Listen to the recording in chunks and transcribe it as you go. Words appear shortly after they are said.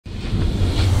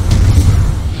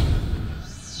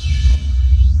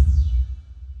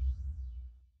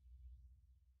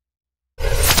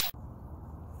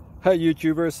Hey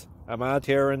YouTubers, I'm out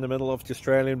here in the middle of the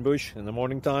Australian bush in the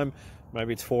morning time.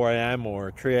 Maybe it's 4 a.m.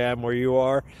 or 3 a.m. where you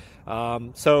are.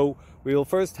 So we will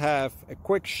first have a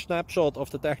quick snapshot of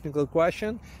the technical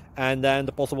question and then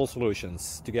the possible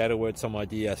solutions, together with some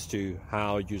ideas to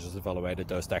how users evaluated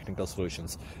those technical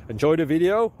solutions. Enjoy the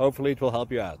video, hopefully it will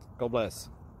help you out. God bless.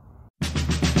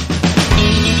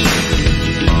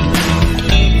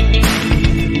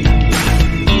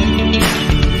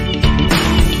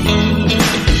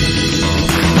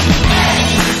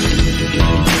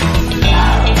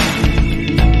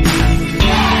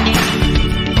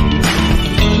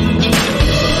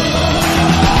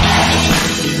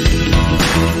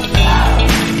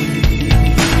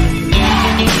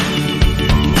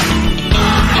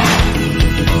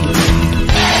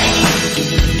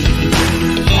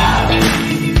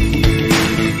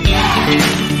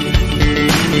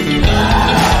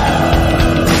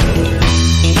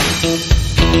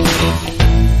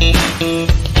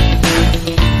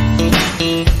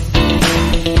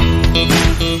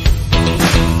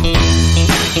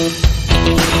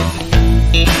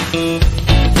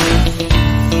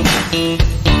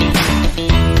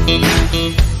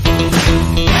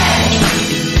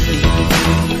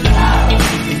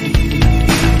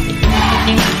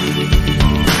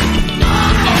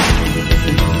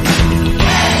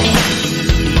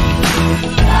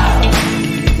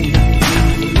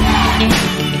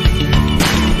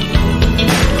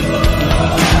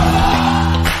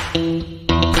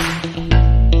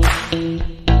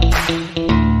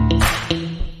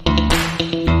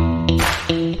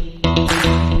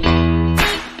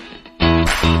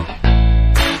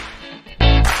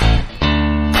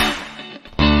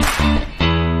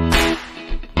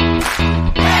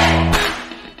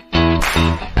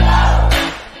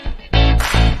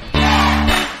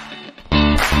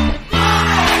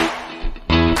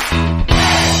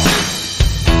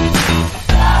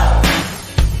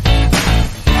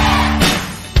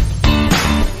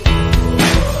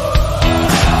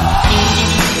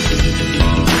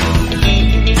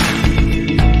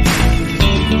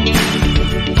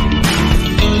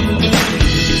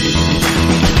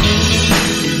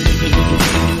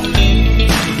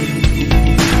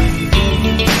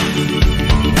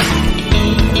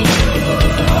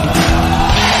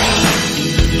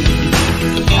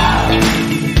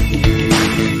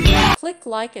 Click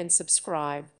like and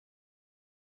subscribe.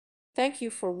 Thank you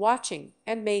for watching,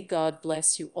 and may God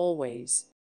bless you always.